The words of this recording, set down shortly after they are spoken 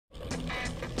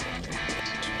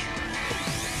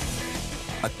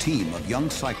A team of young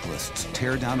cyclists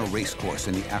tear down a race course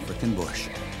in the African bush.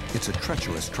 It's a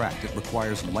treacherous track that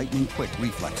requires lightning-quick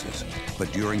reflexes.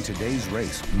 But during today's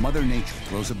race, Mother Nature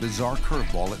throws a bizarre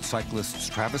curveball at cyclists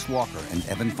Travis Walker and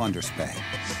Evan van der Spey.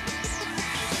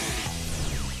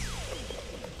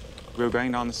 We were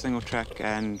going down the single track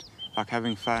and like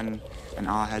having fun, and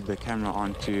I had the camera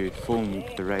on to film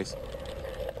the race.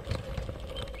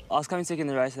 I was coming second in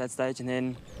the race at that stage, and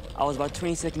then I was about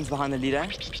 20 seconds behind the leader.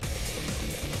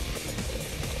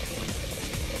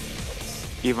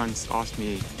 Evan asked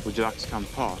me, would you like to come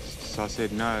past? So I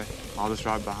said, no, I'll just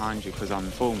ride behind you because I'm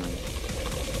filming.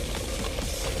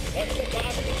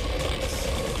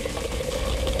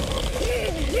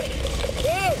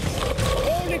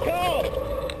 Holy cow!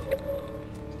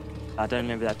 I don't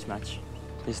remember that too much.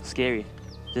 Just scary.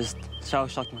 Just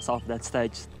shell-shocked myself at that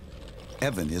stage.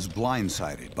 Evan is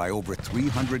blindsided by over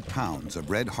 300 pounds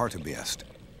of Red Hartebeest.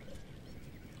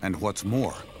 And what's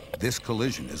more, this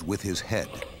collision is with his head.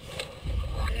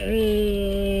 Are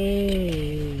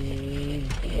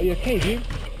you okay, dude?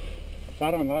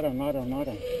 Lie down.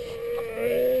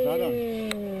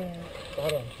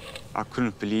 I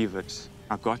couldn't believe it.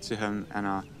 I got to him and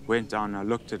I went down and I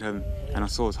looked at him and I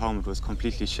saw his helmet was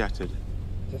completely shattered.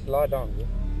 Just lie down, dude.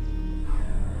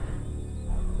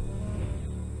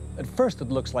 At first, it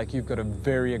looks like you've got a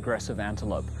very aggressive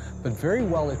antelope, but very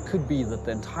well it could be that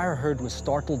the entire herd was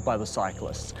startled by the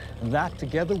cyclists, and that,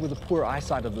 together with the poor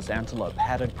eyesight of this antelope,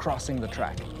 had it crossing the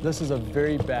track. This is a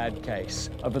very bad case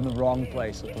of in the wrong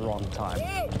place at the wrong time.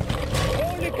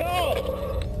 Holy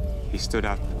cow! He stood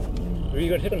up. We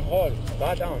got hit him hard.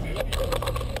 Lie down.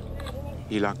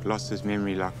 He lost his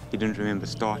memory, he didn't remember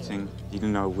starting. He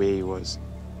didn't know where he was.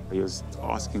 He was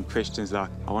asking questions like,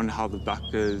 I wonder how the buck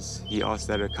is. He asked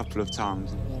that a couple of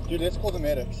times. Dude, let's call the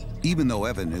medics. Even though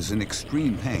Evan is in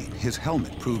extreme pain, his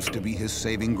helmet proves to be his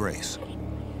saving grace.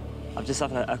 I've just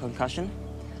suffered a concussion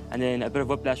and then a bit of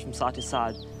whiplash from side to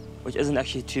side, which isn't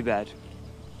actually too bad.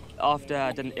 After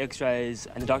I did x-rays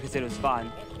and the doctor said it was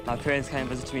fine, my parents came and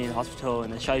visited me in the hospital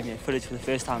and they showed me footage for the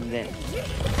first time then.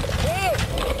 Whoa!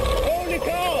 Holy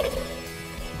cow!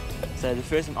 So the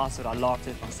first time I saw it, I laughed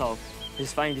at myself.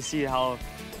 It's funny to see how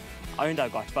owned I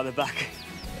got by the buck.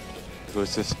 It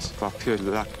was just by pure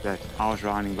luck that I was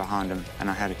riding behind him and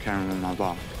I had a camera on my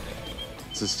back.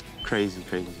 It's just crazy.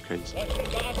 Holy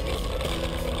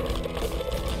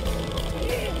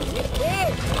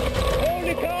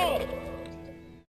cow!